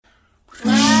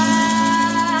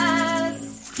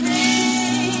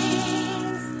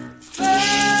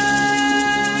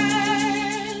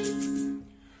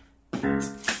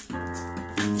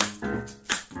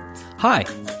Hi,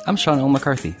 I'm Sean L.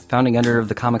 McCarthy, founding editor of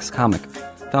The Comics Comic,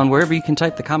 found wherever you can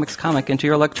type The Comics Comic into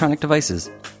your electronic devices.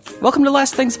 Welcome to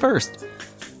Last Things First,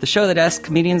 the show that asks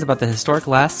comedians about the historic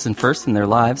lasts and firsts in their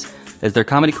lives as their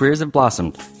comedy careers have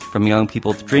blossomed, from young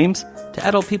people's dreams to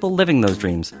adult people living those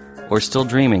dreams, or still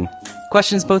dreaming.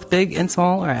 Questions both big and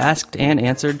small are asked and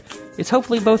answered. It's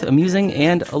hopefully both amusing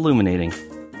and illuminating.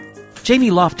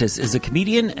 Jamie Loftus is a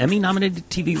comedian, Emmy-nominated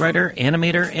TV writer,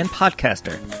 animator, and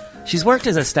podcaster. She's worked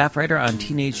as a staff writer on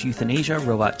Teenage Euthanasia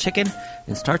Robot Chicken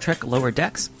and Star Trek Lower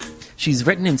Decks. She's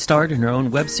written and starred in her own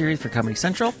web series for Comedy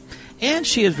Central, and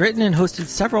she has written and hosted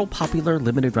several popular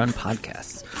limited-run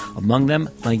podcasts, among them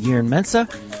My Year in Mensa,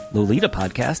 Lolita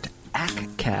Podcast,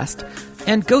 Ackcast,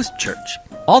 and Ghost Church,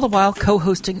 all the while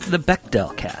co-hosting the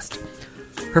Bechdel Cast.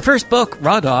 Her first book,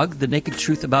 Raw Dog, The Naked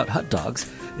Truth About Hot Dogs,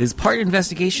 is part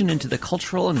investigation into the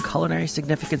cultural and culinary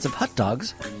significance of hot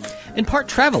dogs, and part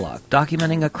travelogue,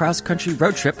 documenting a cross-country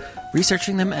road trip,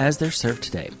 researching them as they're served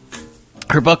today.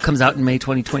 Her book comes out in May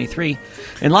 2023,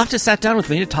 and Loftus sat down with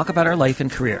me to talk about her life and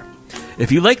career.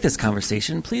 If you like this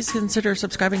conversation, please consider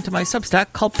subscribing to my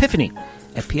Substack called Piffany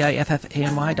at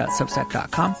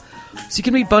piffany.substack.com, so you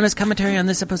can read bonus commentary on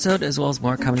this episode as well as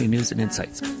more comedy news and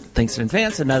insights. Thanks in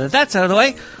advance, and now that that's out of the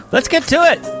way, let's get to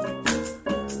it!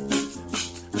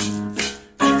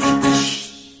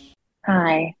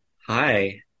 Hi.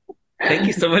 Hi. Thank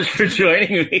you so much for joining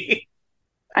me.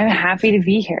 I'm happy to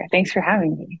be here. Thanks for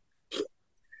having me.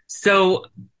 So,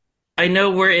 I know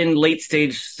we're in late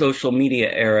stage social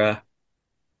media era.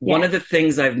 Yeah. One of the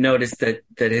things I've noticed that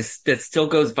still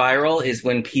goes viral is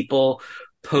when people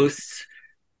post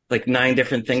like 9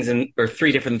 different things or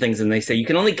 3 different things, and they say you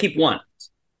can only keep one.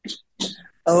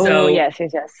 Oh, so, yes.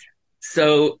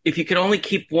 So, if you could only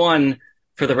keep one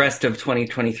for the rest of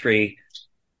 2023,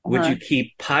 would you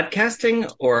keep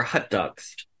podcasting or hot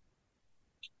dogs?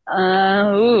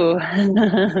 Kind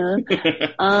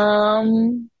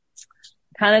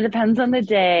of depends on the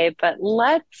day, but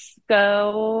let's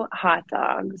go hot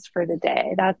dogs for the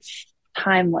day. That's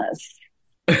timeless.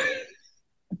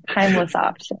 Timeless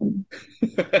option.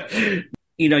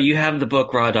 You know, you have the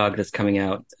book Raw Dog that's coming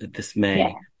out this May.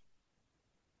 Yeah.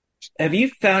 Have you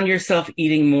found yourself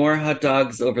eating more hot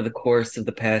dogs over the course of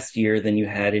the past year than you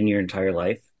had in your entire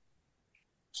life?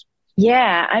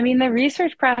 Yeah, I mean, the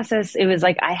research process, it was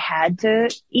like I had to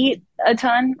eat a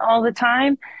ton all the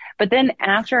time. But then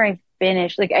after I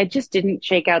finished, like I just didn't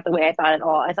shake out the way I thought at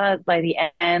all. I thought by the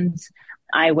end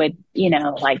I would,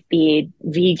 like be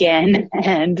vegan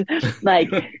and like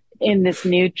in this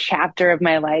new chapter of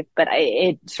my life. But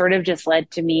it sort of just led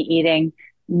to me eating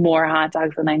more hot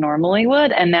dogs than I normally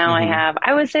would. And now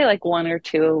I would say like 1 or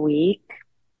 2 a week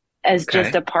as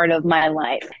just a part of my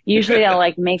life. Usually I'll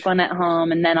like make one at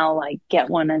home and then I'll like get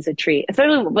one as a treat.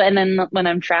 And then when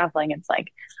I'm traveling, it's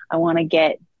like, I want to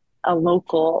get a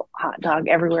local hot dog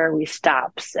everywhere we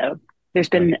stop. So there's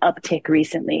been an uptick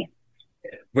recently.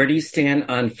 Where do you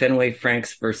stand on Fenway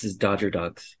Franks versus Dodger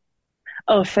Dogs?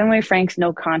 Oh, Fenway Franks,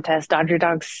 no contest. Dodger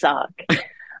Dogs suck.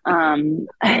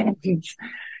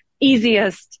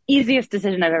 Easiest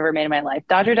decision I've ever made in my life.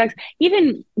 Dodger Dogs,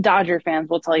 even Dodger fans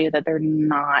will tell you that they're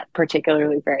not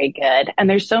particularly very good. And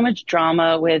there's so much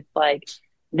drama with like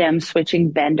them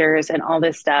switching vendors and all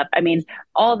this stuff. I mean,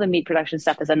 all the meat production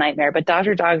stuff is a nightmare, but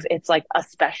Dodger Dogs, it's like a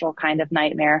special kind of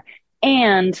nightmare.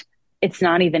 And it's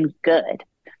not even good.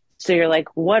 So you're like,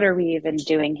 what are we even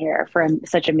doing here for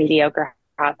such a mediocre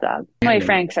hot dog? My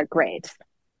Franks are great.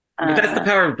 But that's the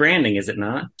power of branding, is it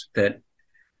not? That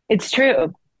it's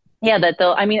true. Yeah,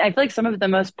 I feel like some of the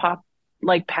most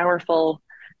powerful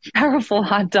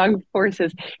hot dog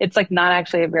forces, it's like not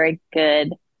actually a very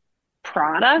good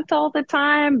product all the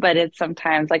time, but it's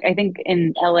sometimes like, I think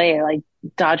in LA, like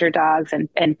Dodger Dogs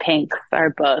and Pinks are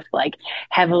both like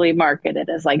heavily marketed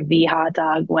as like the hot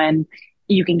dog when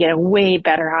you can get a way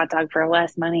better hot dog for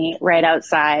less money right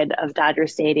outside of Dodger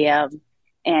Stadium.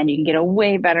 And you can get a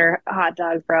way better hot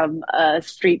dog from a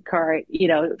streetcar,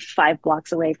 5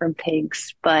 blocks away from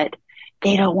Pink's, but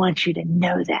they don't want you to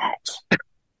know that.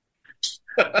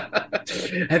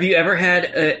 Have you ever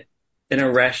had an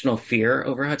irrational fear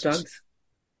over hot dogs?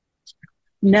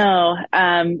 No,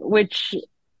 which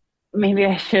maybe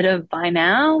I should have by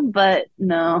now, but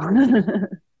no.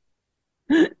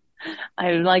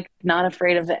 I'm like not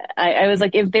afraid of it. I was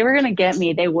like, if they were going to get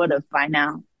me, they would have by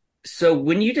now. So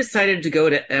when you decided to go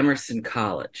to Emerson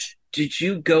College, did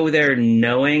you go there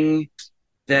knowing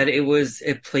that it was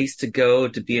a place to go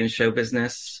to be in show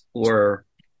business, or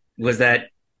was that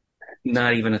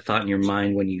not even a thought in your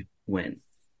mind when you went?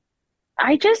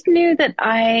 I just knew that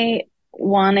I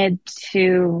wanted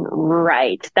to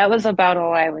write. That was about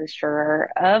all I was sure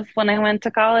of when I went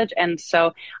to college. And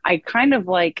so I kind of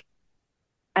like,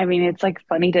 I mean, it's like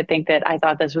funny to think that I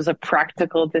thought this was a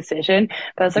practical decision,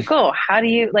 but I was like, oh, how do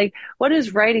you like, what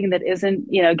is writing that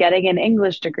isn't, getting an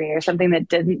English degree or something that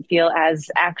didn't feel as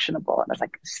actionable? And I was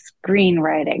like,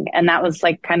 screenwriting. And that was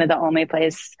like kind of the only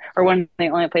place or one of the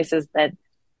only places that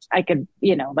I could,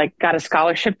 like got a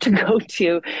scholarship to go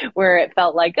to where it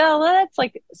felt like, oh, well, that's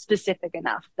like specific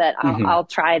enough that I'll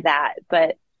try that.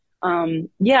 But,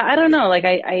 yeah, I don't know. Like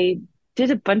I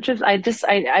did a bunch of, I just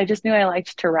knew I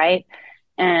liked to write.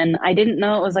 And I didn't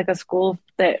know it was like a school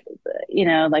that,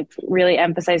 like really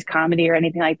emphasized comedy or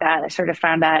anything like that. I sort of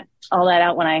found all that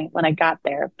out when I got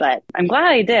there, but I'm glad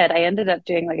I did. I ended up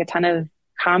doing like a ton of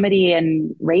comedy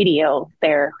and radio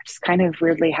there, which is kind of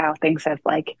weirdly how things have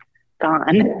like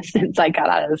gone since I got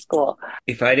out of the school.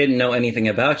 If I didn't know anything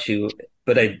about you,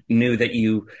 but I knew that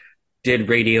you did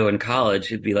radio in college,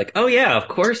 it'd be like, oh yeah, of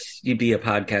course you'd be a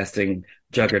podcasting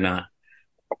juggernaut.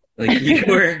 Like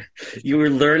you were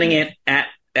learning it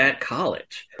at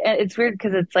college. It's weird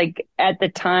because it's like at the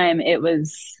time it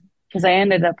was because I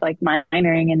ended up like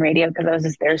minoring in radio because I was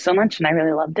just there so much and I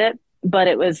really loved it. But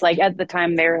it was like at the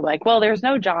time they were like, well, there's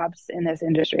no jobs in this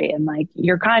industry and like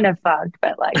you're kind of fucked,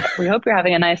 but like we hope you're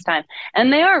having a nice time.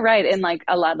 And they are right in like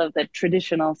a lot of the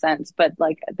traditional sense, but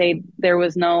like there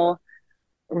was no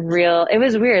real, it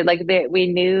was weird. Like we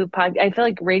knew I feel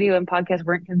like radio and podcast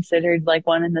weren't considered like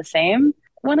one and the same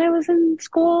when I was in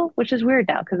school, which is weird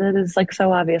now because it is like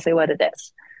so obviously what it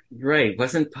is. Right.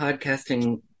 Wasn't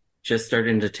podcasting just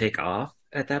starting to take off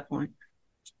at that point?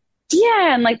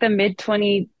 Yeah, in like the mid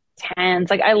 2010s.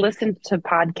 Like I listened to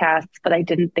podcasts, but I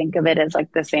didn't think of it as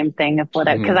like the same thing of what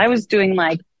because I was doing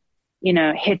like,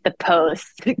 hit the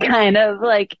post kind of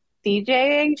like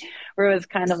DJing, where it was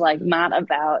kind of like not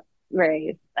about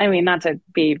not to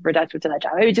be reductive to that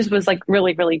job. It just was like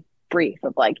really, really brief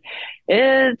of like,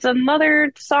 it's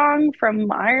another song from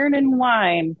Iron and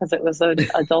Wine because it was an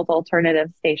adult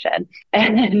alternative station.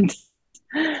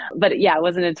 But yeah, it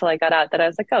wasn't until I got out that I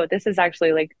was like, oh, this is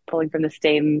actually like pulling from the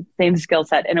same skill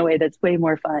set in a way that's way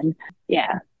more fun.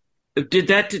 Yeah. Did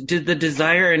the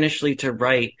desire initially to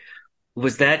write,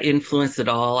 was that influenced at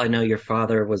all? I know your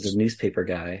father was a newspaper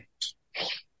guy.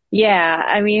 Yeah,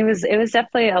 I mean, it was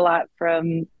definitely a lot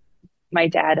from my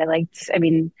dad.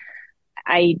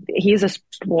 He's a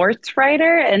sports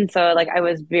writer, and so like I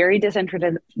was very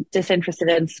disinterested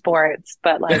in sports,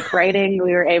 but like writing,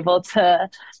 we were able to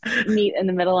meet in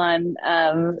the middle on.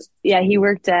 He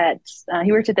worked at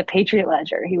the Patriot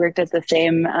Ledger. He worked at the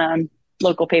same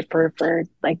local paper for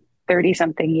like 30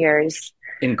 something years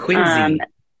in Quincy.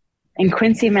 In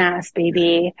Quincy, Mass,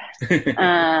 baby.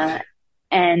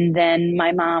 And then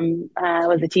my mom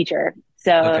was a teacher,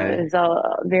 so It was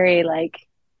all very like.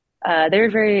 They were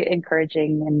very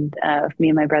encouraging and of me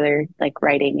and my brother like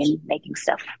writing and making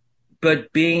stuff.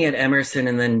 But being at Emerson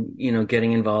and then,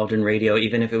 getting involved in radio,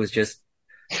 even if it was just,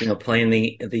 playing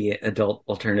the adult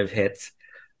alternative hits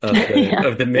of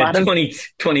the mid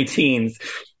 20 teens.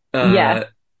 That,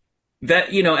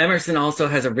 Emerson also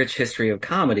has a rich history of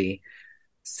comedy.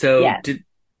 So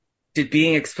did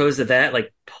being exposed to that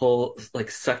like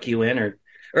suck you in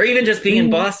or even just being in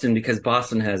Boston, because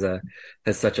Boston has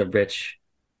such a rich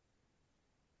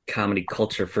comedy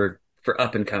culture for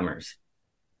up and comers?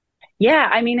 Yeah,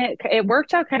 I mean it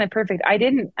worked out kind of perfect. I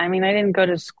didn't go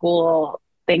to school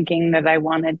thinking that I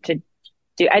wanted to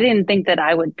I didn't think that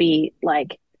I would be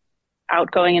like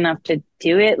outgoing enough to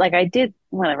do it. Like I did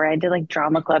like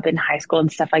drama club in high school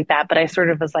and stuff like that, but I sort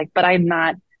of was like, but I'm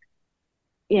not,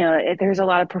 there's a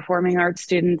lot of performing arts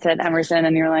students at Emerson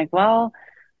and you're like, well,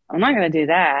 I'm not going to do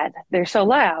that. They're so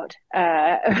loud.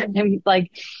 I'm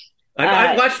like,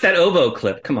 I watched that oboe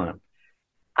clip. Come on.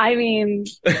 I mean,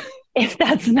 if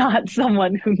that's not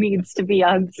someone who needs to be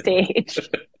on stage,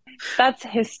 that's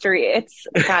history.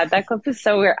 God, that clip is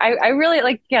so weird. I really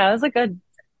I was like a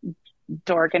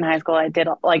dork in high school. I did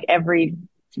like every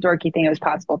dorky thing it was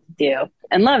possible to do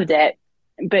and loved it.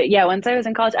 But yeah, once I was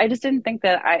in college, I just didn't think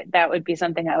that that would be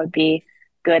something I would be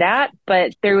good at.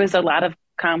 But there was a lot of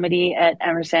comedy at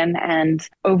Emerson, and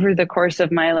over the course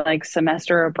of my like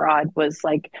semester abroad was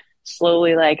like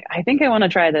slowly like, I think I want to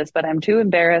try this, but I'm too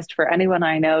embarrassed for anyone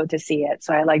I know to see it.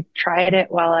 So I like tried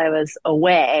it while I was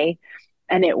away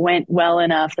and it went well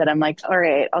enough that I'm like, all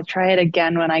right, I'll try it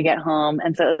again when I get home.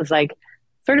 And so it was like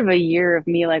sort of a year of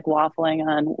me like waffling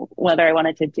on whether I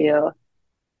wanted to do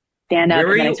stand up.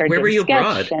 Where were you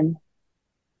abroad? And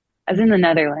I was in the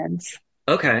Netherlands.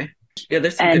 Okay. Yeah,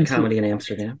 there's some good comedy in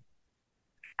Amsterdam.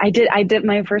 I did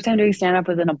my first time doing stand up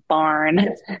was in a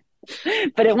barn.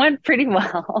 but it went pretty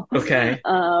well. Okay.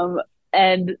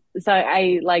 And so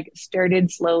I like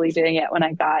started slowly doing it when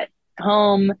I got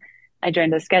home. I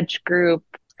joined a sketch group.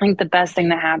 I think the best thing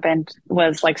that happened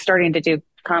was like starting to do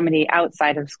comedy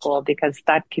outside of school because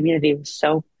that community was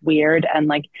so weird and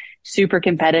like super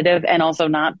competitive and also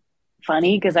not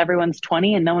funny because everyone's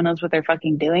 20 and no one knows what they're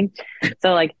fucking doing.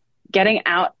 So like getting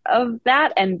out of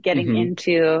that and getting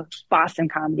into Boston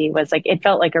comedy was like, it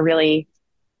felt like a really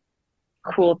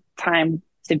cool time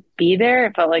to be there.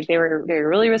 It felt like they were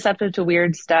really receptive to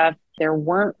weird stuff. There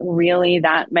weren't really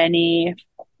that many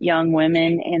young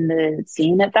women in the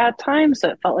scene at that time. So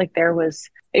it felt like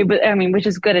I mean, which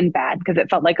is good and bad because it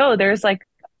felt like, oh, there's like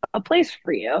a place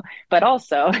for you, but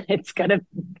also it's going to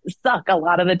suck a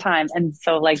lot of the time. And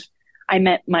so like, I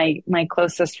met my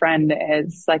closest friend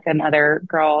is like another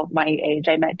girl my age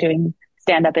I met doing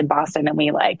stand up in Boston and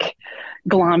we like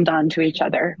glommed onto each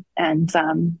other and,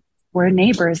 we're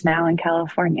neighbors now in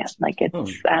California. Like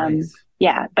it's, nice.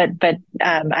 yeah, but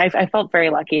I felt very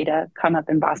lucky to come up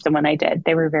in Boston when I did.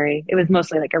 It was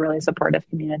mostly like a really supportive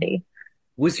community.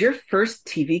 Was your first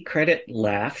TV credit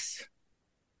Laughs?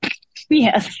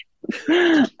 Yes.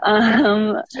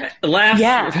 Laughs,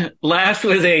 Yeah. Laughs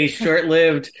was a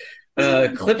short-lived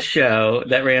clip show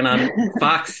that ran on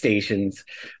Fox stations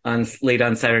late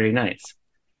on Saturday nights.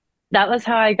 That was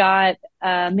how I got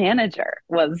a manager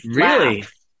was Really?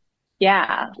 Laughs.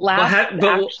 Yeah. Laughs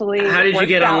actually. How did you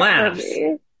get on Laughs?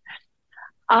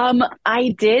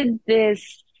 I did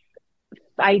this,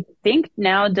 I think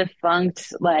now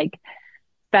defunct like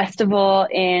festival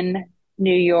in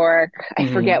New York. I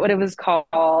forget what it was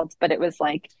called, but it was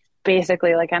like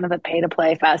basically like kind of a pay to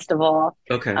play festival.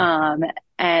 Okay.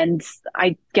 And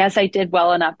I guess I did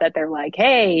well enough that they're like,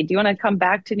 hey, do you want to come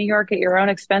back to New York at your own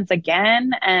expense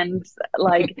again? And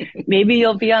like, maybe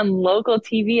you'll be on local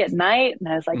TV at night. And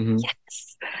I was like,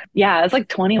 yes. Yeah, I was like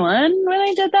 21 when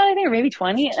I did that, I think, or maybe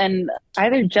 20, and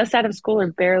either just out of school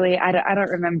or barely. I don't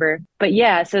remember. But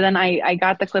yeah, so then I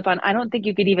got the clip on. I don't think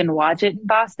you could even watch it in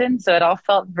Boston. So it all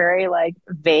felt very like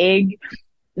vague.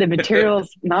 The material's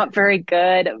not very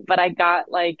good, but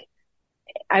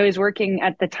I was working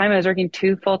at the time, I was working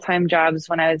 2 full-time jobs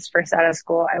when I was first out of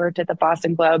school. I worked at the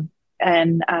Boston Globe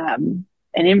and an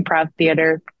improv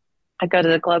theater. I go to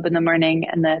the Globe in the morning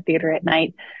and the theater at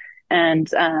night. And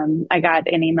I got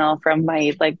an email from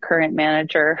my like current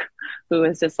manager who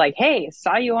was just like, hey,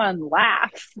 saw you on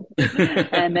Laughs.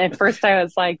 And at first I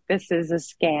was like, this is a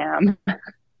scam,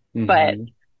 but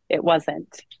it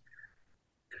wasn't.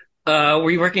 Were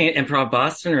you working at Improv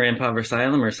Boston or Improv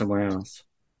Asylum or somewhere else?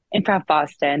 Improv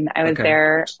Boston. I was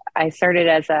there. I started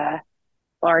as a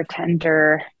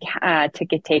bartender,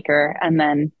 ticket taker, and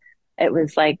then it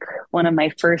was like one of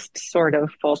my first sort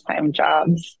of full-time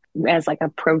jobs as like a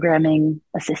programming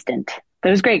assistant. But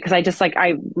it was great because I just like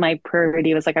my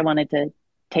priority was like I wanted to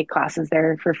take classes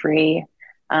there for free.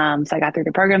 So I got through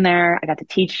the program there. I got to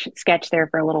teach sketch there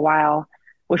for a little while,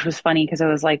 which was funny because I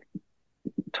was like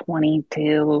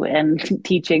 22 and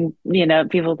teaching,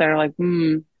 people that are like,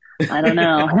 I don't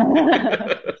know.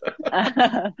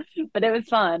 But it was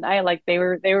fun. They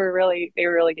were really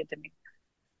good to me.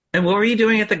 And what were you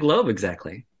doing at the Globe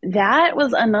exactly? That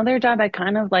was another job I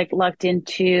kind of like lucked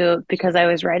into because I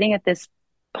was writing at this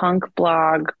punk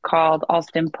blog called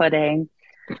Alston Pudding.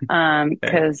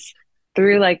 Because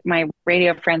through like my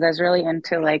radio friends, I was really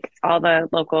into like all the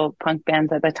local punk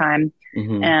bands at the time.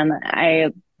 And I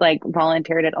like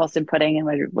volunteered at Alston Pudding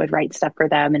and would write stuff for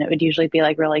them. And it would usually be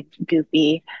like really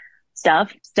goofy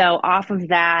stuff. So off of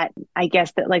that, I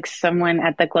guess that like someone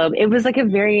at the Globe, it was like a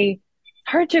very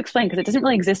hard to explain because it doesn't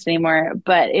really exist anymore,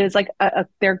 but it was like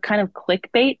they're kind of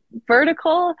clickbait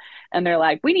vertical. And they're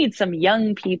like, we need some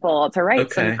young people to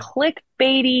write some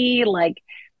clickbaity, like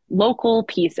local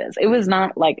pieces. It was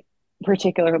not like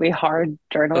particularly hard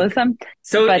journalism.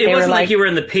 So it wasn't like you were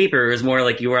in the paper. It was more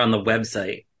like you were on the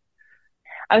website.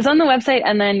 I was on the website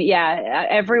and then,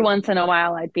 every once in a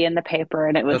while I'd be in the paper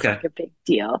and it was like a big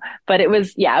deal. But it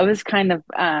was kind of,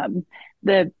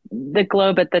 the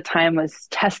Globe at the time was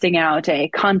testing out a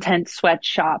content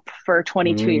sweatshop for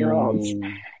 22-year-olds.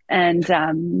 And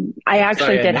I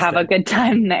actually did have a good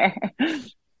time there.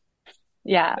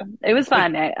 Yeah, it was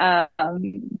fun.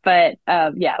 But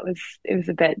it was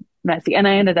a bit messy. And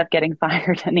I ended up getting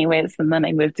fired anyways. And then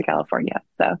I moved to California.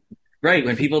 So. Right.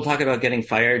 When people talk about getting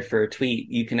fired for a tweet,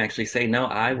 you can actually say, no,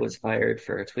 I was fired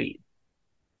for a tweet.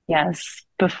 Yes,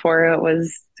 before it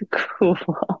was cool.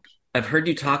 I've heard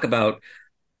you talk about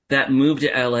that move to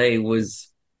LA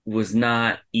was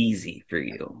not easy for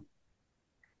you.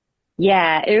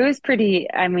 Yeah, it was pretty,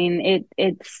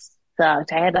 it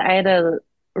sucked. I had a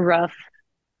rough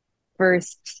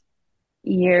first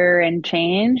year and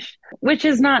change, which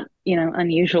is not,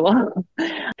 unusual.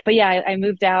 But yeah, I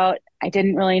moved out. I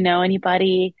didn't really know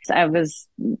anybody. I was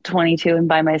 22 and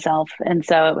by myself. And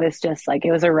so it was just like,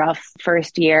 it was a rough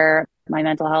first year. My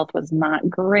mental health was not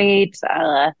great.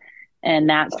 And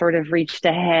that sort of reached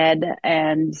a head.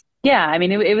 And yeah, I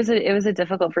mean, it was a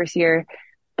difficult first year,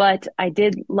 but I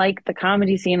did like the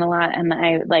comedy scene a lot. And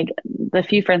I like the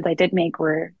few friends I did make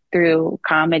were through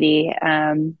comedy.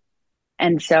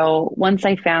 And so once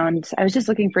I was just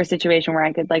looking for a situation where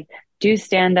I could like do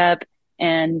stand up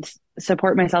and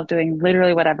support myself doing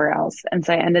literally whatever else. And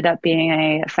so I ended up being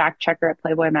a fact checker at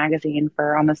Playboy magazine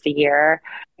for almost a year,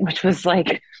 which was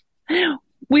like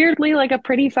weirdly like a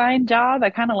pretty fine job. I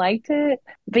kind of liked it.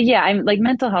 But yeah, I'm like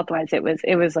mental health wise, it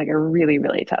was like a really,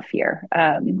 really tough year.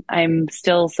 I'm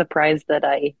still surprised that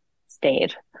I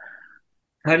stayed.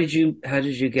 How did you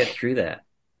get through that?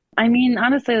 I mean,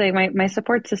 honestly, like my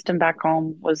support system back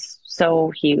home was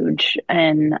so huge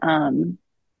and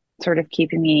sort of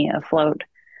keeping me afloat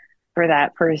for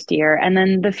that first year. And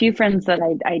then the few friends that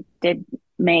I did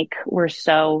make were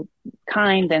so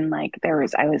kind and like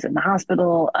I was in the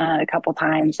hospital a couple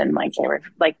times and like they were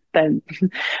like the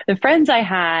friends I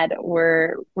had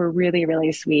were really,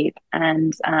 really sweet.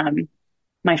 And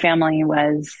my family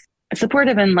was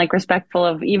supportive and like respectful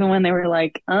of even when they were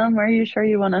like, are you sure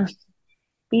you want to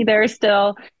be there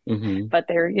still? Hmm. But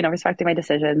they're, respecting my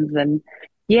decisions. And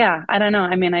yeah, I don't know.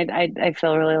 I mean, I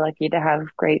feel really lucky to have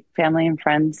great family and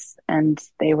friends. And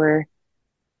they were,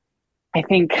 I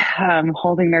think,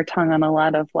 holding their tongue on a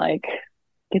lot of like,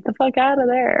 get the fuck out of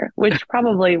there, which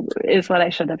probably is what I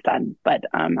should have done. But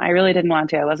I really didn't want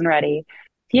to. I wasn't ready.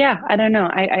 Yeah, I don't know.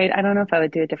 I don't know if I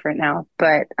would do it different now,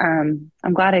 but I'm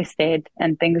glad I stayed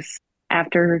and things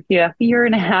after a year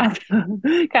and a half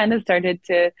kind of started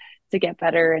to get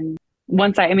better. And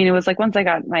I mean, it was like once I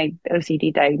got my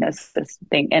OCD diagnosis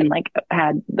thing and like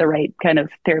had the right kind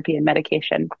of therapy and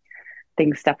medication,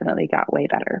 things definitely got way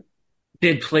better.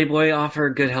 Did Playboy offer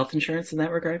good health insurance in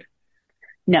that regard?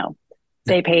 No,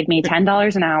 they paid me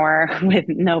 $10 an hour with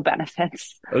no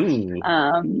benefits. Ooh,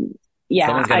 Um, yeah,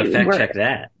 someone's got to fact check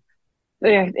that.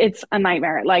 it's a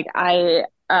nightmare.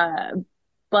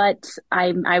 But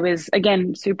I was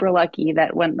again super lucky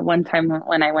that one time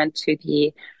when I went to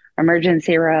the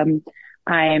emergency room,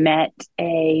 I met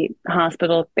a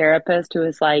hospital therapist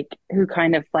who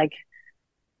kind of like,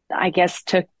 I guess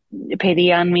took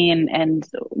pity on me and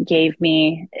gave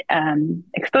me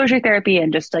exposure therapy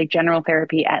and just like general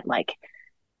therapy at like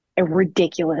a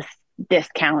ridiculous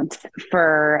discount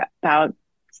for about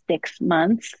 6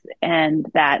 months. And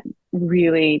that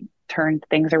really turned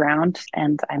things around.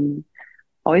 And I'm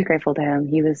always grateful to him.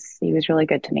 He was really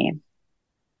good to me.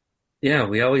 Yeah,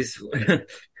 we always,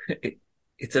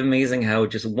 it's amazing how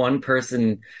just one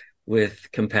person with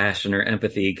compassion or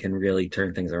empathy can really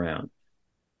turn things around.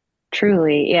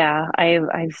 Truly, yeah.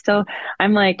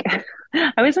 I'm like,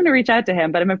 I always want to reach out to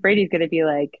him, but I'm afraid he's going to be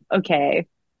like, okay,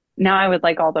 now I would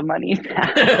like all the money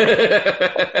back.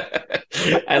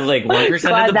 I'd like 1% of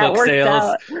Glad the that book worked sales.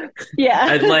 out. Yeah.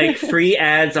 I'd like free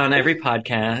ads on every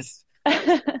podcast.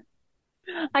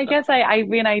 I guess I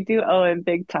mean I do owe him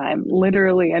big time,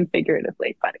 literally and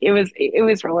figuratively. But it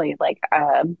was really like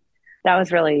that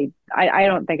was really I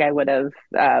don't think I would have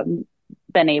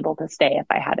been able to stay if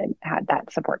I hadn't had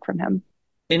that support from him.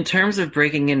 In terms of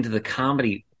breaking into the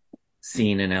comedy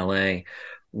scene in LA,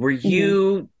 were Mhm.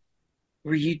 you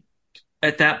were you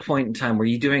at that point in time, were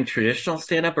you doing traditional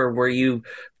stand up or were you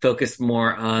focused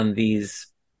more on these,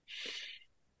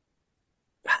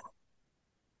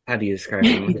 how do you describe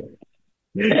them?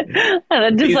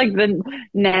 Just These like the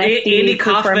nasty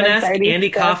performance arty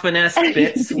Andy stuff. Kaufman-esque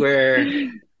bits where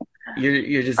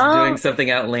you're just doing Um, something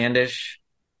outlandish.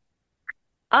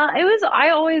 I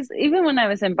always, even when I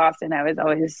was in Boston, I was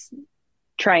always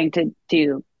trying to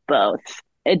do both.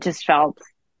 It just felt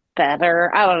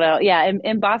better. I don't know. Yeah,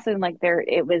 in Boston, like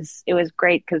it was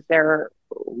great because there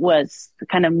was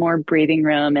kind of more breathing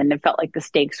room, and it felt like the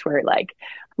stakes were like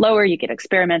lower. You could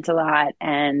experiment a lot,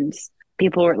 and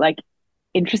people were like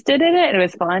interested in it. It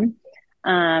was fun.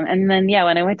 And then yeah,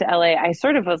 when I went to LA, I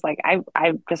sort of was like,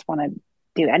 I just want to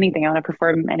do anything. I want to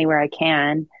perform anywhere I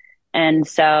can. And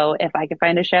so if I could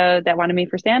find a show that wanted me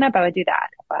for stand up, I would do that.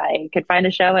 If I could find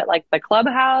a show at like the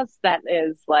clubhouse that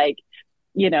is like,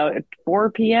 at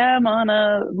 4 p.m. on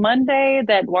a Monday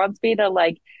that wants me to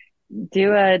like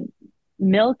do a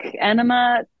milk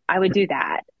enema, I would do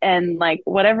that. And like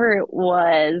whatever it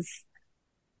was,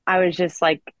 I was just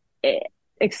like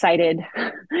excited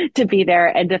to be there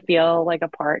and to feel like a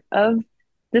part of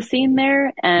the scene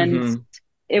there. And Hmm.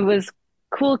 it was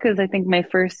cool because I think my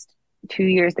first 2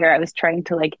 years there, I was trying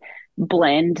to like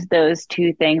blend those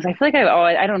two things. I feel like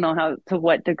I don't know how to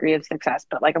what degree of success,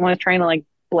 but like I'm always trying to like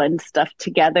blend stuff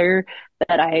together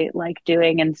that I like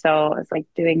doing. And so it's like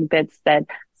doing bits that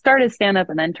started stand up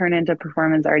and then turn into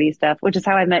performance arty stuff, which is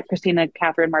how I met Christina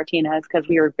Catherine Martinez, because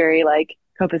we were very like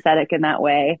copacetic in that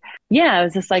way. Yeah, it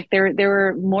was just like there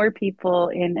were more people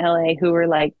in LA who were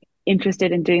like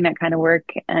interested in doing that kind of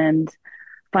work and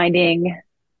finding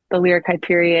the Lyric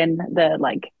Hyperion, the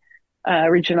like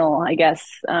original, I guess,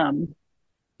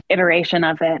 iteration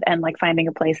of it, and like finding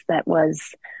a place that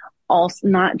was also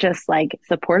not just like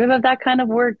supportive of that kind of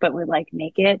work, but would like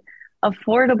make it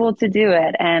affordable to do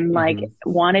it, and like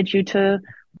wanted you to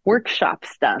workshop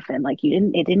stuff, and like it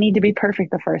didn't need to be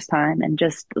perfect the first time, and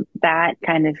just that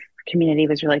kind of community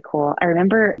was really cool. I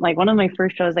remember like one of my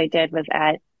first shows I did was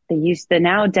at the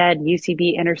now dead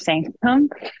UCB Inner Sanctum,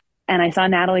 and I saw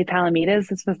Natalie Palamides.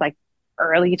 This was like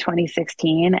early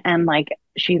 2016, and like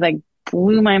she like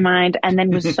blew my mind, and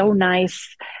then was so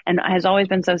nice and has always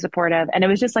been so supportive, and it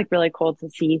was just like really cool to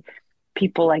see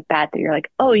people like that you're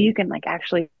like, oh, you can like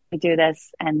actually do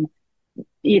this, and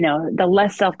you know, the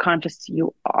less self-conscious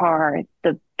you are,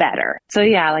 the better. So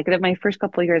yeah, like my first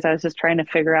couple of years I was just trying to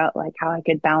figure out like how I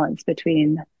could balance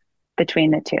between the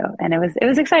two, and it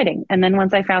was exciting. And then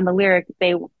once I found the Lyric,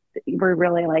 they were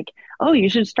really like, oh, you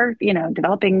should start, you know,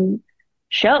 developing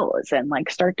shows and like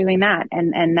start doing that,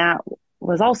 and that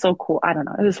was also cool. I don't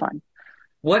know, it was fun.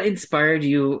 What inspired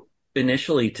you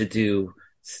initially to do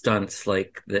stunts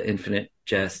like the Infinite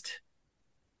Jest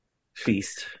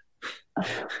Feast?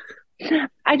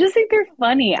 I just think they're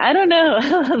funny. I don't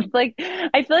know. Like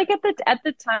I feel like at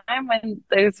the time when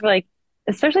there's like,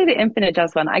 especially the Infinite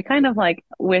Jest one, I kind of like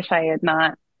wish I had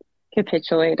not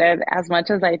capitulated as much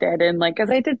as I did, and like because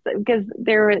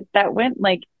that went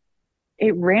like,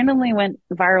 it randomly went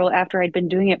viral after I'd been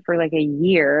doing it for like a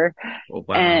year. Oh,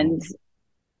 wow. And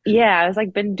yeah, I was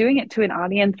like been doing it to an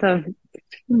audience of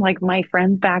like my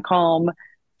friends back home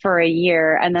for a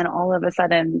year, and then all of a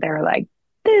sudden they're like,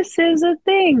 this is a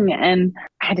thing, and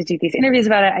I had to do these interviews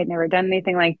about it. I'd never done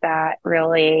anything like that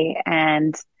really,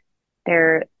 and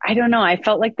I don't know, I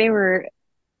felt like they were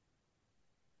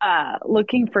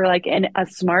looking for like a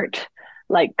smart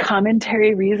like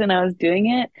commentary reason I was doing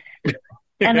it.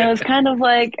 And I was kind of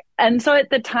like, and so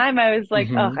at the time I was like,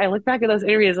 oh, I look back at those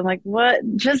interviews, I'm like, what?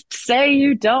 Just say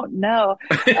you don't know.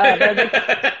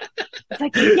 It's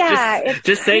like, yeah.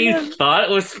 Just say you thought it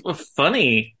was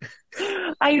funny.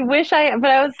 I wish but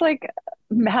I was like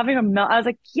having a melt. I was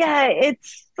like, yeah,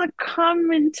 it's a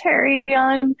commentary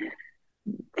on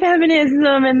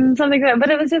feminism and something like that.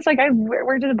 But it was just like, I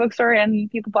worked at a bookstore and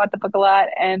people bought the book a lot,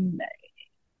 and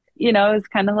you know, it's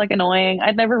kind of like annoying.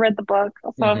 I'd never read the book.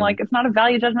 So I'm like, it's not a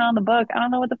value judgment on the book. I don't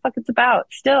know what the fuck it's about.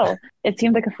 Still, it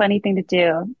seemed like a funny thing to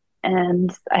do.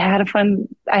 And I had fun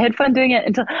doing it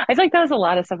until I feel like that was a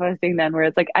lot of stuff I was doing then, where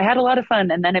it's like, I had a lot of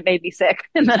fun and then it made me sick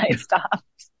and then I stopped.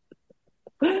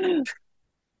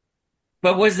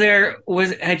 But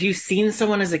had you seen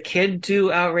someone as a kid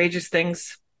do outrageous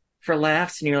things for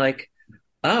laughs and you're like,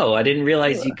 oh, I didn't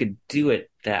realize you could do it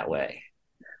that way?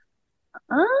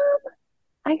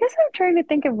 I guess I'm trying to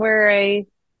think of where I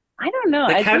don't know.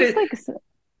 Like,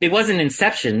 it wasn't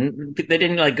Inception. They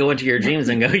didn't like go into your dreams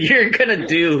and go, you're gonna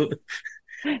do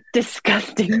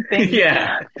disgusting things.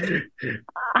 Yeah.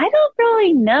 I don't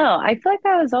really know. I feel like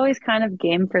I was always kind of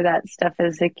game for that stuff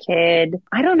as a kid.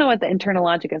 I don't know what the internal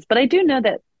logic is, but I do know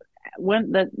that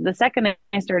when the second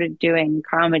I started doing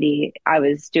comedy, I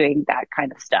was doing that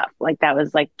kind of stuff. Like that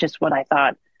was like just what I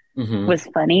thought was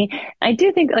funny. I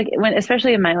do think like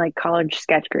especially in my like college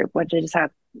sketch group, which I just had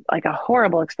like a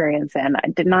horrible experience in, I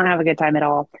did not have a good time at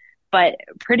all. But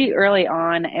pretty early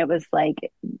on, it was like,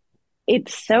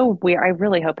 it's so weird. I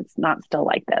really hope it's not still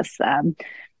like this.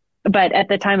 But at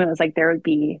the time it was like, there would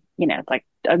be, you know, it's like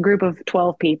a group of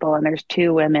 12 people and there's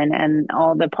 2 women and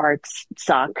all the parts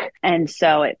suck. And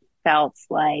so it felt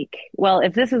like, well,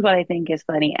 if this is what I think is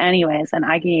funny anyways, and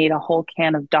I can eat a whole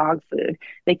can of dog food,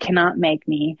 they cannot make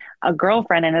me a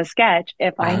girlfriend in a sketch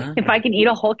if I can eat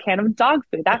a whole can of dog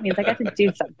food. That means I got to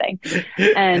do something.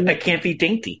 And I can't be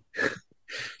dainty.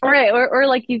 Right. Or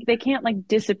like they can't like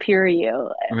disappear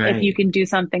you if you can do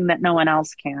something that no one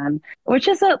else can, which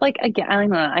is like, again, I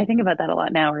don't know. I think about that a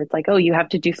lot now, where it's like, oh, you have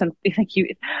to do something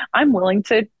like I'm willing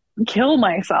to kill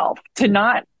myself to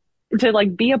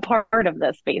like be a part of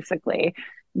this, basically,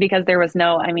 because there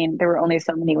were only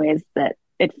so many ways that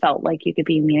it felt like you could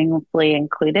be meaningfully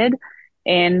included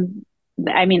in,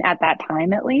 at that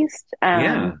time, at least,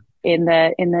 in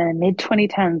the mid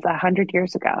 2010s, 100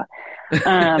 years ago.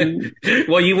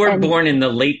 Well, you were born in the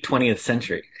late 20th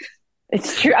century.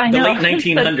 It's true. I know. The late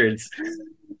 1900s.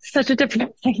 such a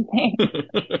depressing thing.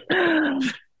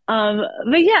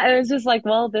 But yeah, it was just like,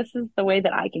 well, this is the way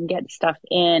that I can get stuff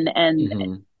in, and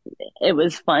Hmm. it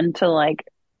was fun to like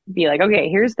be like, okay,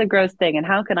 here's the gross thing, and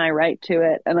how can I write to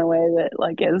it in a way that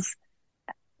like is,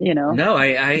 you know, No,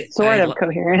 sort of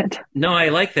coherent. no, I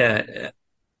like that.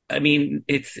 I mean,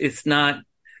 it's not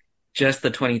just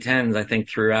the 2010s. I think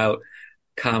throughout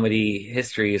comedy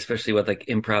history, especially with like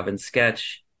improv and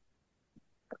sketch,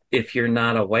 if you're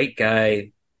not a white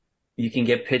guy, you can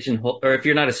get pigeonholed, or if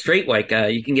you're not a straight white guy,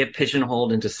 you can get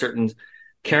pigeonholed into certain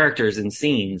characters and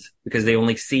scenes because they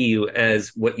only see you as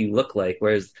what you look like,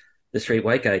 whereas the straight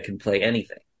white guy can play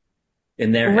anything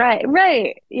in their head. Right,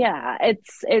 right. Yeah,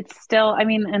 it's still, I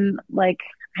mean, and like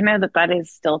I know that that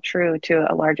is still true to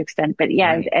a large extent, but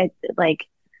yeah, Right. like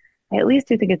I at least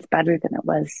do think it's better than it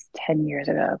was 10 years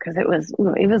ago because it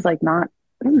was like not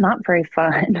very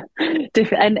fun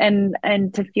to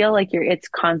and to feel like it's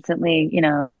constantly, you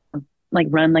know, like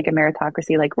run like a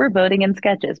meritocracy, like we're voting in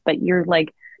sketches, but you're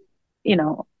like, you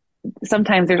know,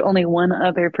 sometimes there's only one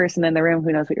other person in the room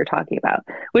who knows what you're talking about,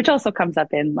 which also comes up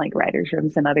in like writers'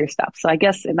 rooms and other stuff. So I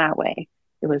guess in that way,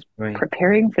 it was Right.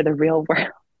 preparing for the real world.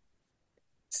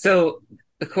 So,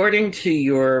 according to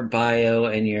your bio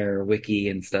and your wiki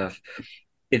and stuff,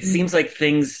 it seems like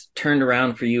things turned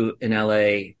around for you in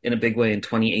LA in a big way in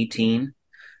 2018.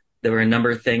 There were a number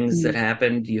of things that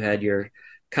happened. You had your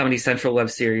Comedy Central web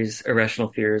series,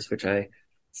 Irrational Fears, which I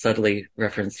subtly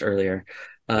referenced earlier.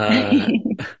 Uh,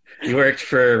 you worked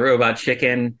for Robot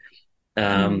Chicken.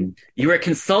 You were a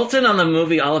consultant on the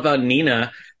movie All About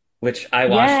Nina, which I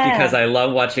watched because Yeah. I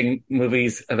love watching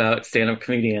movies about stand-up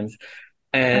comedians.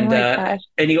 Oh And my gosh.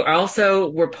 you also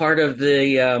were part of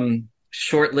the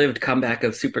short-lived comeback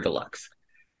of Super Deluxe.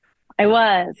 I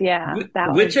was, yeah.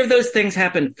 That Which of was, those things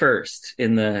happened first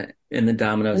in the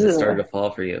dominoes that started ugh. to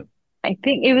fall for you? I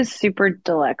think it was Super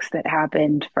Deluxe that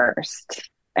happened first.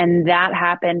 And that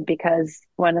happened because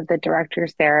one of the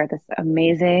directors there, this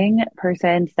amazing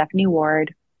person, Stephanie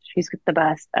Ward, she's the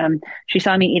best. She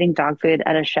saw me eating dog food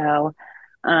at a show,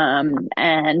 and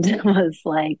was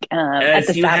like, at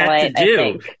the As you had to Satellite, I do,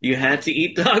 think. you had to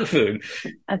eat dog food.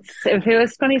 If it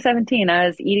was 2017, I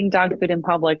was eating dog food in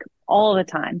public all the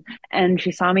time. And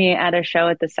she saw me at a show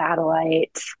at the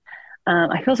Satellite.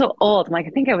 I feel so old. I'm like, I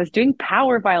think I was doing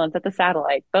power violence at the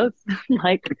Satellite, both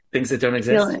like Things that don't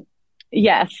exist. feeling,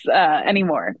 yes,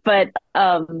 anymore, but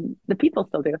the people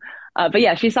still do. But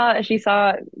yeah, she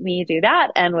saw me do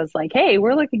that and was like, "Hey,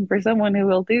 we're looking for someone who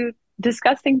will do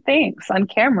disgusting things on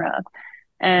camera."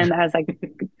 And I was like,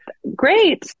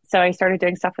 "Great!" So I started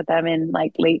doing stuff with them in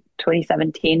like late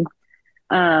 2017.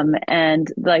 And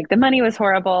like the money was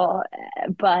horrible,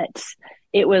 but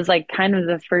it was like kind of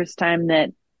the first time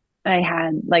that I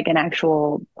had like an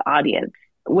actual audience,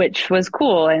 which was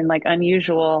cool and like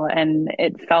unusual. And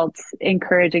it felt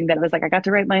encouraging that it was like I got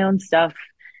to write my own stuff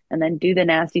and then do the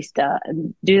nasty stuff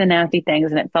and do the nasty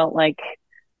things. And it felt like,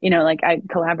 you know, like I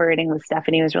collaborating with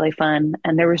Stephanie was really fun.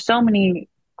 And there were so many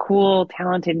cool,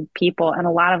 talented people and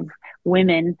a lot of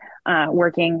women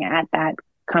working at that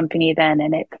company then.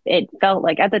 And it felt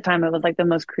like at the time it was like the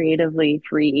most creatively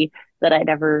free that I'd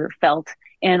ever felt.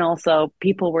 And also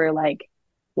people were like,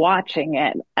 watching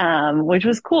it, which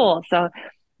was cool. So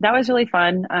that was really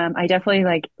fun. I definitely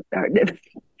like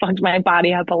fucked my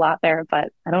body up a lot there, but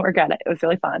I don't regret it. It was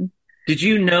really fun. Did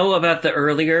you know about the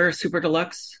earlier Super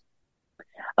Deluxe?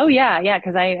 Oh yeah, yeah.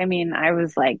 Because I mean, I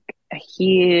was like a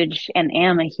huge and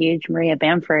am a huge Maria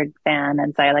Bamford fan,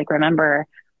 and so I like remember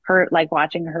her like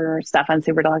watching her stuff on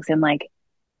Super Deluxe in like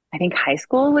I think high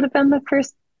school would have been the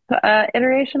first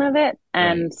iteration of it,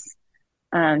 Right. and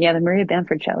yeah, the Maria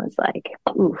Bamford show was like,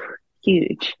 ooh,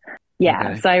 huge.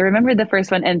 Yeah. Okay. So I remember the first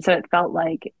one. And so it felt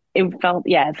like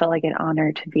an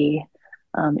honor to be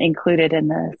included in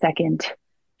the second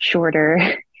shorter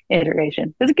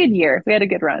iteration. It was a good year. We had a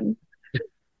good run.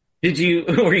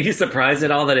 Were you surprised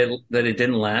at all that it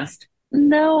didn't last?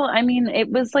 No, I mean, it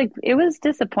was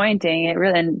disappointing. It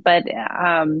really, but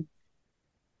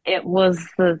it was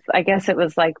I guess it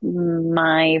was like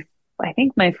I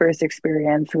think my first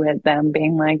experience with them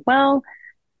being like, well,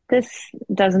 this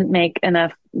doesn't make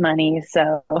enough money,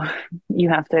 so you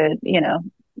have to, you know,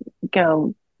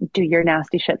 go do your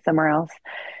nasty shit somewhere else.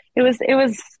 It was,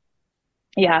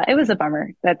 yeah, it was a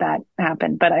bummer that that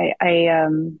happened, but I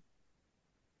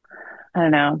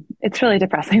don't know. It's really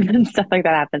depressing when stuff like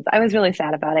that happens. I was really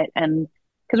sad about it, and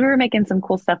because we were making some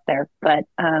cool stuff there, but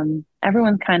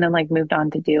everyone kind of like moved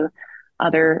on to do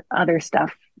other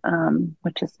stuff,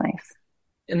 which is nice.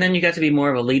 And then you got to be more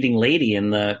of a leading lady in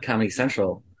the Comedy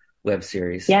Central web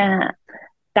series. Yeah,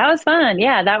 that was fun.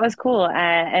 Yeah, that was cool.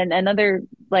 And another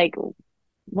like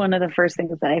one of the first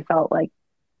things that I felt like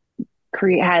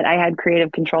I had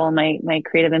creative control, and my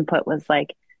creative input was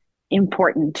like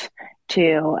important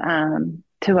to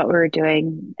what we were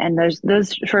doing. And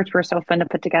those shorts were so fun to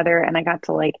put together, and I got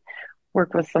to like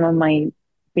work with some of my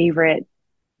favorite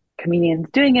comedians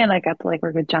doing it. I got to like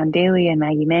work with John Daly and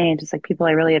Maggie May, and just like people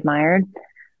I really admired.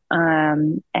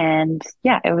 And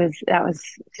yeah, that was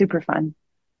super fun.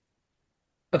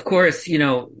 Of course,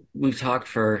 we've talked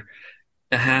for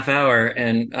a half hour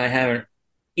and I haven't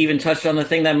even touched on the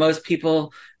thing that most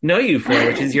people know you for,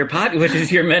 which is which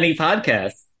is your many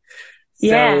podcasts. So,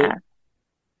 Yeah.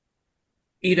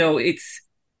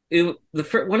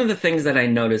 one of the things that I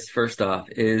noticed first off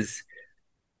is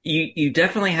you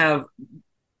definitely have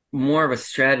more of a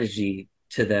strategy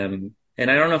to them.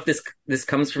 And I don't know if this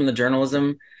comes from the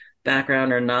journalism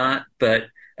background or not, but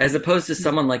as opposed to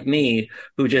someone like me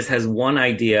who just has one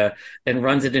idea and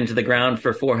runs it into the ground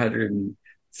for 400 and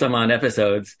some on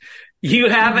episodes, you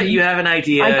have an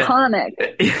idea, Iconic.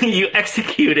 you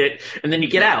execute it, and then you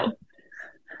get out.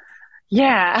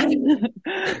 Yeah.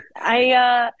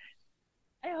 I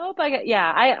hope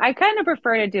I kind of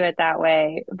prefer to do it that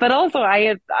way. But also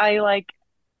I like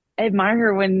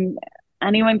admire when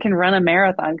anyone can run a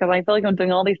marathon, because I feel like I'm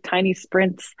doing all these tiny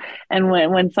sprints, and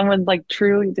when someone's like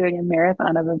truly doing a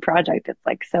marathon of a project, it's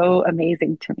like so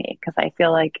amazing to me, because I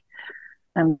feel like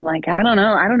I'm like, I don't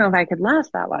know if I could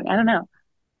last that long. I don't know.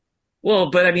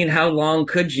 Well, but I mean, how long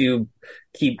could you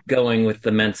keep going with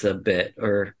the Mensa bit,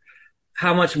 or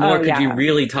how much more Oh could you yeah.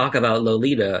 really talk about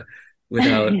Lolita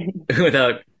without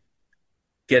without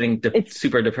getting It's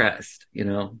super depressed,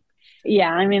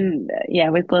 yeah, I mean, yeah,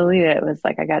 with Lolita, it was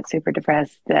like I got super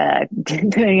depressed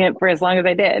doing it for as long as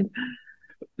I did.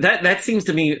 That seems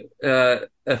to me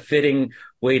a fitting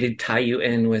way to tie you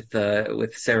in with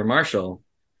Sarah Marshall,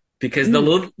 because the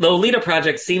Mm-hmm. Lolita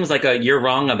project seems like a you're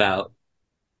wrong about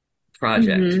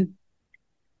project. Mm-hmm.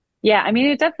 Yeah, I mean,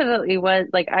 it definitely was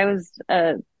like I was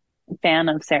a fan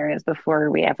of Sarah's before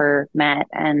we ever met.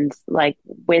 And like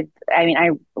I mean,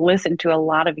 I listened to a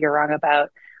lot of You're Wrong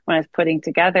About when I was putting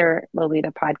together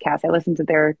Lolita podcast. I listened to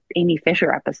their Amy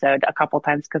Fisher episode a couple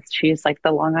times because she's like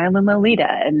the Long Island Lolita.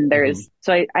 And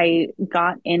Mhm. I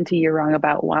got into You're Wrong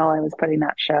About while I was putting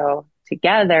that show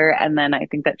together. And then I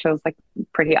think that show's like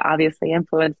pretty obviously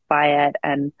influenced by it.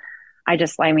 And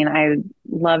I mean, I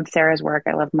loved Sarah's work.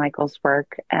 I loved Michael's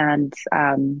work. And,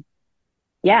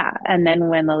 yeah. And then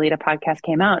when the Lolita podcast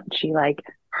came out, she like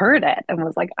heard it and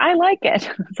was like, I like it.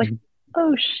 It's like,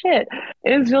 oh shit.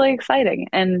 It was really exciting.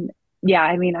 And yeah,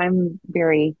 I mean, I'm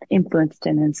very influenced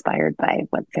and inspired by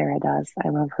what Sarah does. I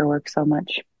love her work so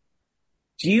much.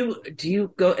 Do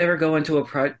you ever go into a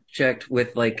project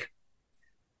with like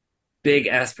big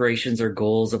aspirations or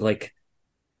goals of like,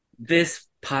 this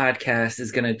podcast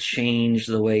is going to change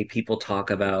the way people talk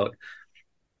about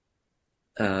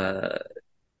uh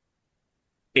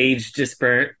age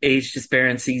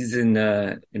disparities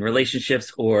in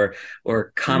relationships, or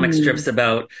comic strips Mm,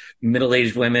 about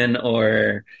middle-aged women,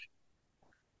 or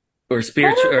I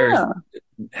spiritual, don't or know.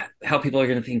 how people are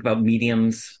going to think about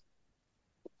mediums.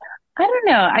 I don't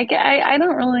know. I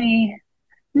don't really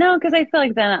know, because I feel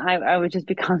like then I would just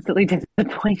be constantly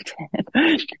disappointed.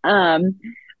 Um,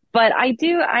 but I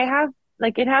have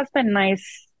like it has been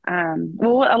nice.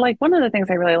 Well, like one of the things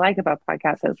I really like about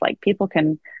podcasts is like people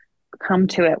can come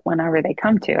to it whenever they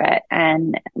come to it.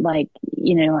 And like,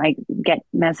 I get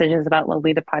messages about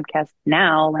Lolita podcast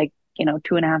now, like,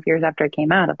 2.5 years after it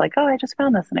came out, of like, oh, I just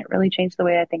found this and it really changed the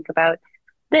way I think about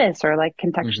this, or like Hmm.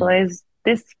 contextualize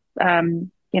this,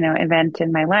 event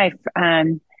in my life.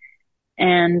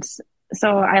 And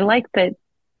so I like that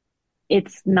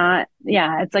it's not,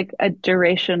 yeah, it's like a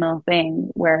durational thing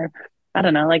where I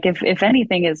don't know, like if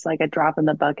anything is like a drop in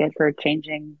the bucket for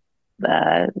changing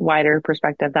the wider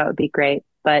perspective, that would be great.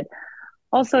 But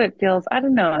also it feels, I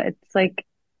don't know, it's like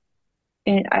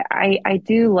I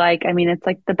do like, I mean, it's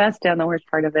like the best and the worst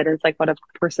part of it is like what a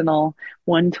personal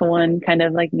one-to-one kind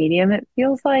of like medium it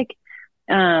feels like.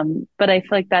 But I feel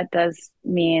like that does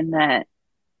mean that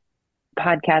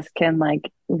podcasts can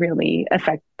like really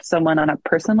affect someone on a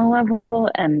personal level.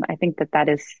 And I think that that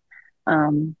is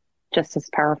um, just as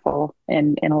powerful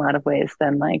in a lot of ways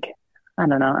than like, I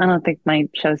don't know. I don't think my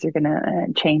shows are going to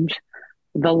change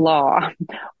the law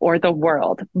or the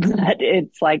world, but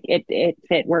it's like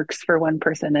it works for one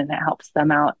person and it helps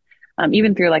them out,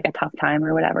 even through like a tough time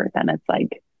or whatever. Then it's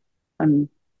like I'm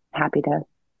happy to,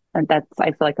 and I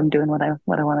feel like I'm doing what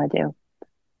I want to do.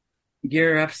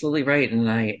 You're absolutely right.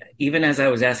 And even as I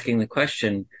was asking the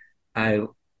question, I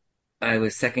I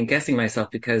was second guessing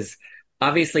myself, because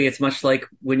obviously it's much like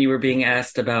when you were being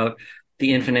asked about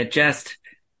the infinite jest.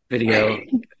 video.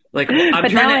 Like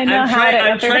But now I know how to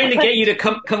I'm answer trying to that. get you to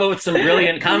come up with some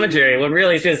brilliant commentary when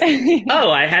really it's just, oh,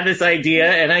 I had this idea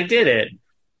and I did it.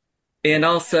 And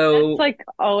That's also, like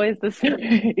always the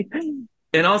same.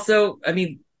 I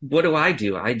mean, what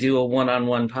do? I do a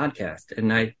one-on-one podcast,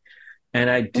 and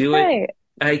I do it. Okay.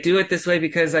 I do it this way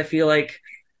because I feel like,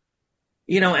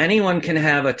 anyone can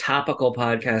have a topical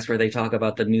podcast where they talk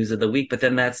about the news of the week, but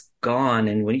then that's gone.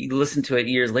 And when you listen to it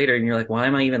years later and you're like, why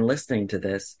am I even listening to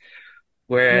this? Yeah.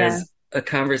 Whereas a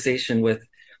conversation with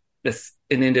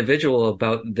an individual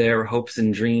about their hopes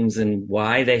and dreams and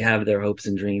why they have their hopes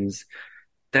and dreams,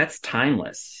 that's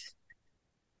timeless.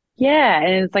 Yeah.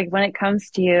 And it's like when it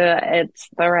comes to you, it's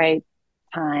the right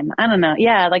time. I don't know.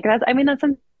 Yeah. Like that's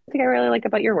something I really like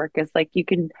about your work is like you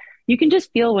can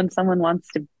just feel when someone wants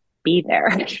to be there,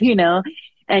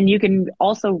 and you can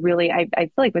also really, I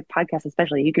feel like with podcasts,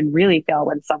 especially, you can really feel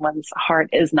when someone's heart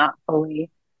is not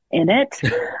fully in it.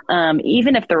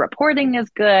 Even if the reporting is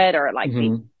good or like the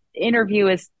Hmm. interview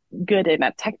is good in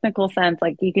a technical sense,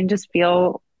 like you can just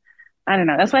feel, I don't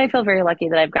know. That's why I feel very lucky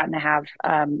that I've gotten to have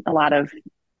a lot of,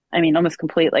 I mean, almost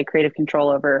complete like creative control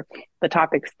over the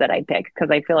topics that I pick.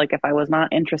 Because I feel like if I was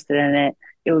not interested in it,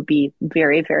 it would be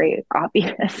very, very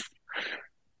obvious.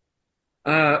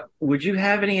 Would you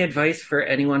have any advice for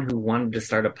anyone who wanted to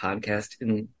start a podcast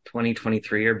in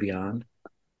 2023 or beyond?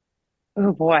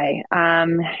 Oh boy.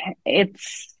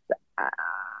 It's,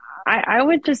 I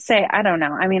would just say, I don't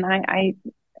know. I mean, I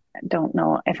don't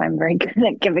know if I'm very good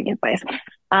at giving advice.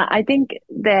 I think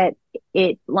that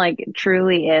it like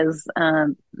truly is a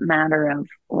matter of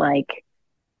like,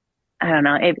 I don't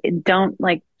know, don't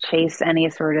like chase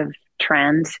any sort of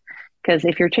trend. Because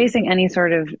if you're chasing any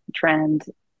sort of trend,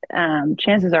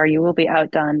 chances are you will be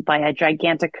outdone by a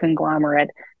gigantic conglomerate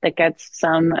that gets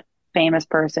some famous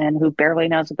person who barely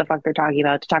knows what the fuck they're talking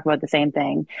about to talk about the same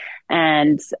thing.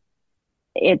 And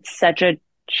it's such a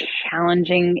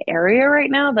challenging area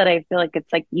right now that I feel like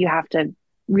it's like you have to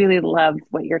really love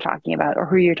what you're talking about or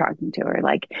who you're talking to or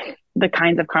like the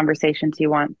kinds of conversations you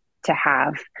want to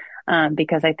have.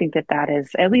 Because I think that that is,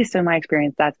 at least in my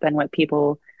experience, that's been what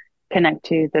people connect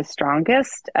to the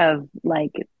strongest of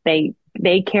like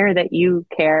they care that you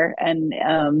care. And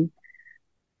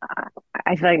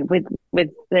I feel like with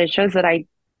the shows that I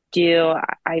do,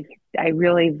 I I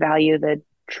really value the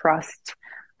trust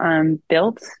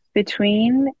built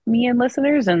between me and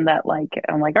listeners, and that like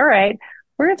I'm like, all right,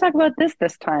 we're gonna talk about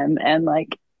this time, and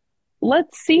like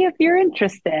let's see if you're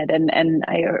interested. And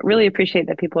I really appreciate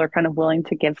that people are kind of willing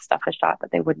to give stuff a shot that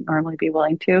they wouldn't normally be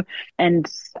willing to. And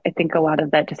I think a lot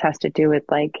of that just has to do with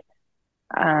like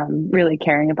really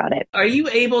caring about it. Are you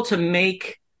able to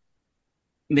make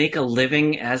a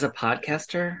living as a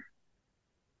podcaster?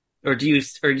 Or do you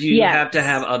Yes. have to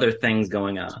have other things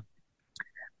going on?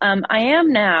 I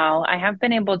am now. I have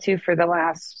been able to for the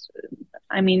last,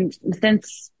 I mean,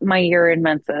 since my year in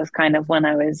Mensa is kind of when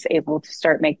I was able to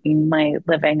start making my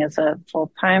living as a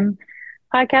full-time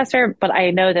podcaster. But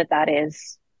I know that that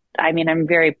is, I mean, I'm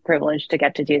very privileged to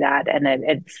get to do that. And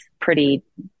it's pretty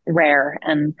rare.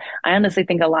 And I honestly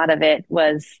think a lot of it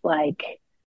was like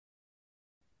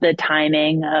the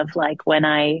timing of like when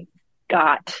I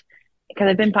got, because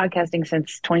I've been podcasting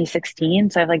since 2016.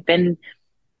 So I've like been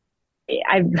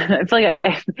I feel like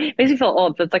it makes me feel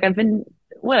old. So it's like I've been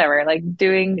whatever, like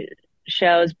doing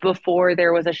shows before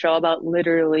there was a show about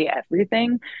literally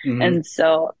everything. Hmm. And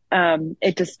so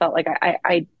it just felt like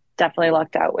I definitely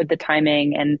lucked out with the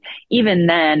timing. And even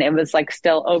then it was like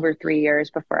still over 3 years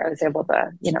before I was able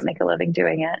to, make a living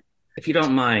doing it. If you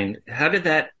don't mind, how did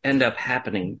that end up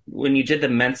happening? When you did the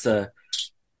Mensa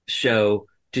show,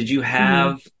 did you Hmm.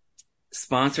 have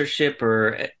sponsorship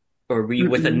or were you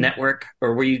with a Mm-mm. network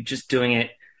or were you just doing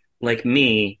it like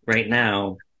me right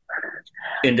now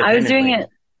I was doing independently? it.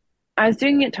 I was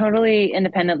doing it totally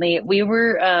independently.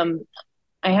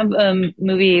 I have a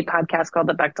movie podcast called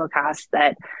The Bechtel Cast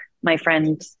that my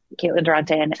friend Caitlin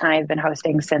Durante and I have been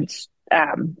hosting since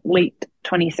late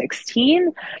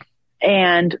 2016.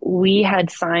 And we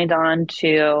had signed on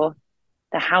to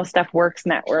the How Stuff Works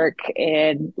network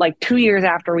in like 2 years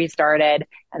after we started.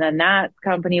 And then that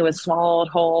company was swallowed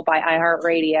whole by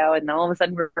iHeartRadio. And then all of a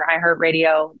sudden we were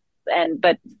iHeartRadio.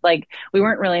 But like we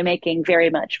weren't really making very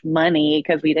much money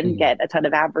because we didn't Mhm. get a ton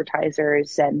of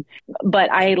advertisers.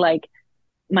 But I like,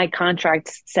 my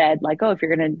contract said like, oh, if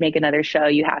you're going to make another show,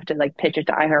 you have to like pitch it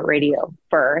to iHeartRadio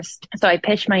first. So I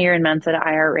pitched my year in Mensa to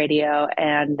iHeartRadio,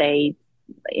 and they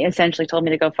essentially told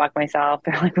me to go fuck myself.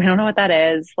 They're like, we don't know what that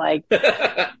is. Like,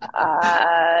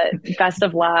 best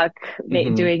of luck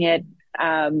Hmm. doing it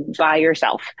by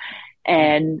yourself.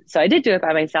 And so I did do it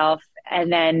by myself.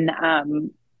 And then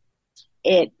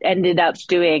it ended up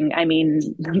doing, I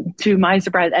mean, to my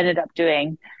surprise, ended up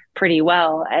doing pretty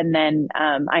well. And then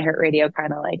iHeartRadio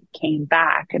kind of like came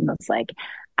back and was like,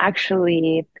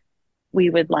 actually, we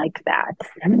would like that.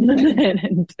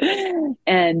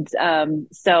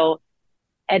 So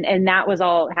and that was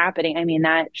all happening. I mean,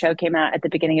 that show came out at the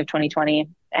beginning of 2020.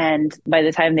 And by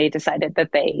the time they decided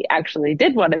that they actually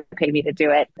did want to pay me to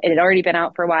do it, it had already been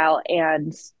out for a while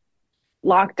and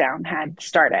lockdown had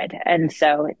started. And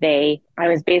so I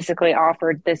was basically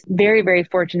offered this very, very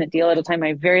fortunate deal at a time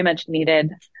I very much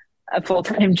needed a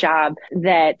full-time job,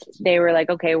 that they were like,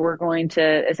 okay, we're going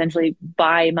to essentially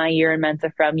buy my year in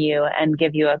Mensa from you and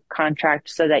give you a contract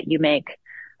so that you make,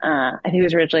 I think it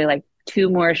was originally like 2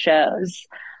 more shows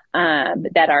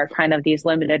that are kind of these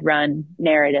limited run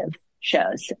narrative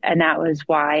shows. And that was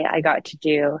why I got to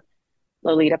do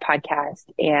Lolita podcast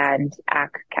and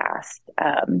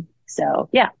ACCast. So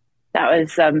yeah, that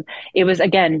was, it was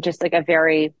again, just like a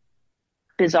very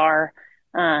bizarre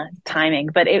timing,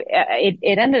 but it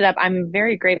ended up, I'm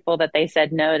very grateful that they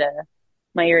said no to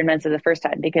my year in Mensa the first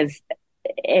time, because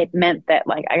it meant that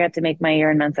like I got to make my year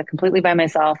in Mensa completely by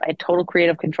myself. I had total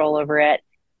creative control over it.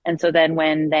 And so then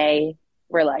when they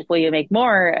were like, will you make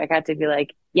more? I got to be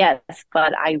like, yes,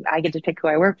 but I get to pick who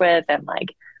I work with, and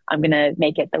like, I'm going to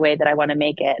make it the way that I want to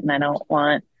make it. And I don't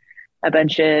want a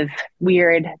bunch of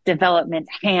weird development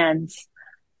hands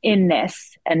in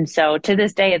this. And so to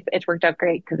this day, it's worked out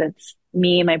great, because it's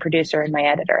me, my producer, and my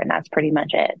editor, and that's pretty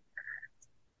much it.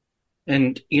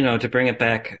 And, to bring it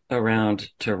back around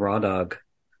to Raw Dog,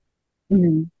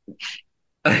 Mm-hmm.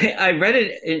 I read an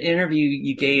interview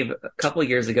you gave a couple of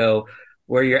years ago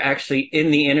where you're actually in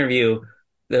the interview.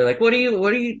 They're like, what do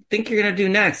you think you're going to do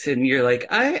next? And you're like,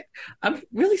 I'm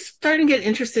really starting to get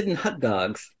interested in hot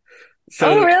dogs. So,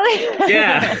 oh, really?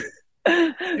 Yeah.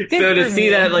 So to see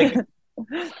that, like,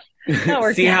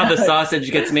 see how the sausage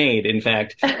gets made, in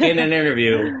fact, in an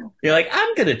interview, you're like,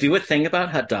 I'm going to do a thing about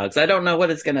hot dogs. I don't know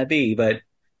what it's going to be, but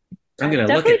I'm going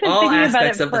to look at all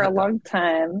aspects of it for a long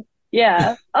time.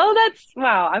 Yeah. Oh,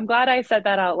 wow. I'm glad I said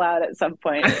that out loud at some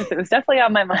point, because it was definitely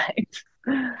on my mind.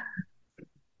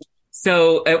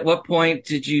 So at what point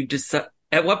did you decide,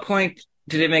 at what point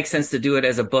did it make sense to do it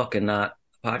as a book and not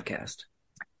a podcast?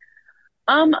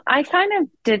 I kind of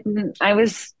didn't. I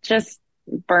was just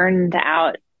burned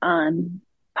out on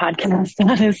podcasts,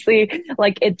 honestly.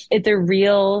 Like it's a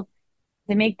real,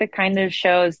 to make the kind of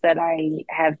shows that I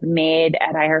have made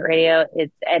at iHeartRadio,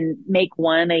 and make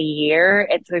one a year,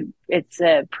 it's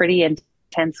a pretty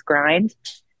intense grind.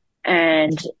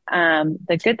 And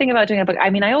the good thing about doing a book, I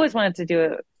mean, I always wanted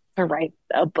to write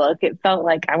a book. It felt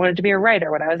like I wanted to be a writer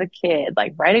when I was a kid.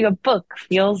 Like writing a book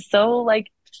feels so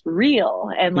like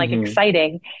real and like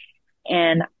exciting.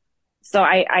 And so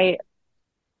I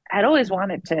had always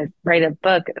wanted to write a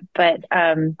book, but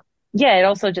yeah, it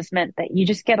also just meant that you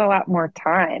just get a lot more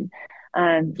time.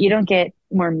 You don't get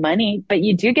more money, but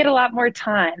you do get a lot more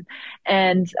time.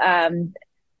 And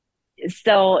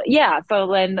so yeah, so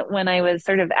when I was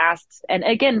sort of asked, and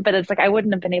again, but it's like I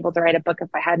wouldn't have been able to write a book if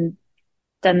I hadn't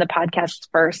done the podcast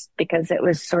first, because it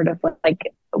was sort of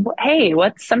like, hey,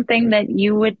 what's something that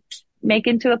you would make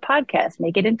into a podcast,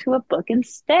 make it into a book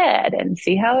instead, and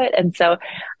see how it. And so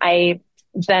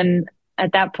then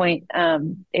at that point,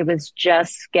 it was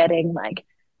just getting like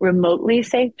remotely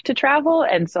safe to travel.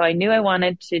 And so I knew I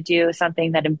wanted to do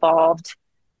something that involved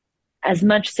as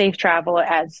much safe travel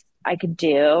as I could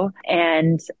do.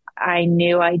 And I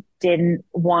knew I didn't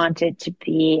want it to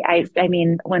be, I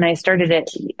mean, when I started it,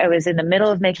 I was in the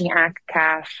middle of making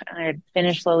ACCast, and I had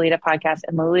finished Lolita podcast,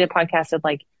 and Lolita podcast had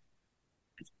like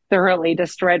thoroughly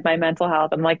destroyed my mental health.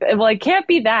 I'm like, well, it can't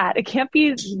be that. It can't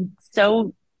be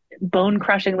so bone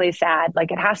crushingly sad.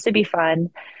 Like it has to be fun.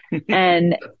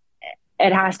 And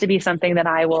it has to be something that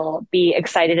I will be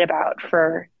excited about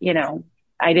for,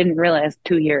 I didn't realize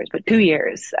 2 years, but 2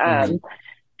 years.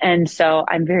 And so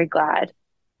I'm very glad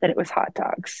that it was hot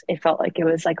dogs. It felt like it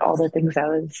was like all the things I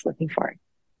was looking for.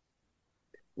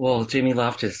 Well, Jamie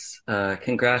Loftus,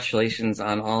 congratulations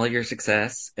on all of your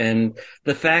success, and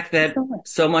the fact that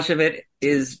so much of it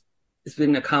has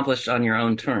been accomplished on your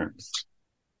own terms.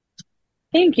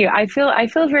 Thank you. I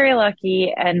feel very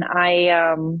lucky, and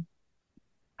I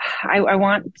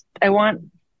want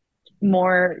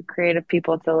more creative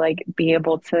people to like be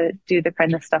able to do the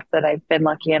kind of stuff that I've been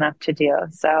lucky enough to do.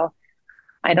 So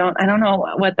I don't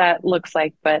know what that looks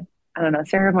like, but I don't know.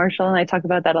 Sarah Marshall and I talk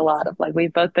about that a lot, of like,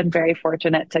 we've both been very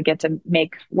fortunate to get to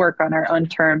make work on our own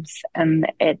terms,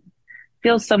 and it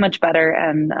feels so much better.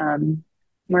 And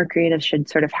more creatives should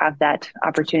sort of have that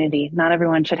opportunity. Not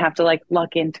everyone should have to like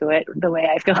luck into it the way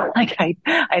I feel like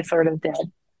I sort of did.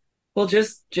 Well,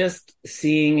 just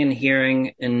seeing and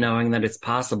hearing and knowing that it's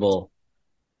possible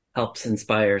helps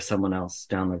inspire someone else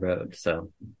down the road. So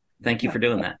thank you for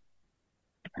doing that.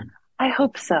 I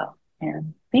hope so.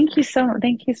 And thank you so much.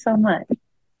 Thank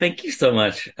you so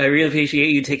much. I really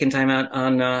appreciate you taking time out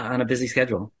on a busy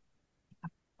schedule. Of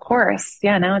course.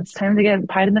 Yeah, now it's time to get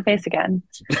pied in the face again.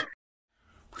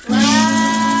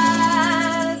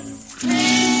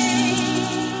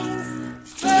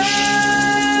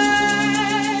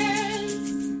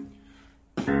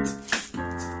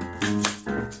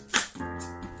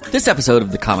 This episode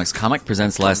of The Comics Comic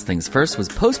Presents Last Things First was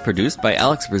post-produced by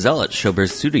Alex Brazell at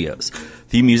Showbiz Studios.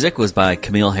 Theme music was by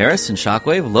Camille Harris and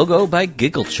Shockwave, logo by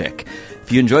Giggle Chick.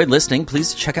 If you enjoyed listening,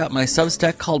 please check out my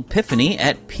Substack called Piffany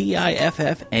at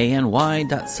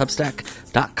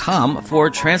piffany.substack.com for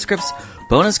transcripts,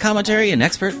 bonus commentary, and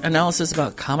expert analysis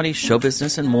about comedy, show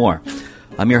business, and more.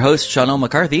 I'm your host, Sean L.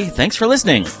 McCarthy. Thanks for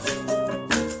listening.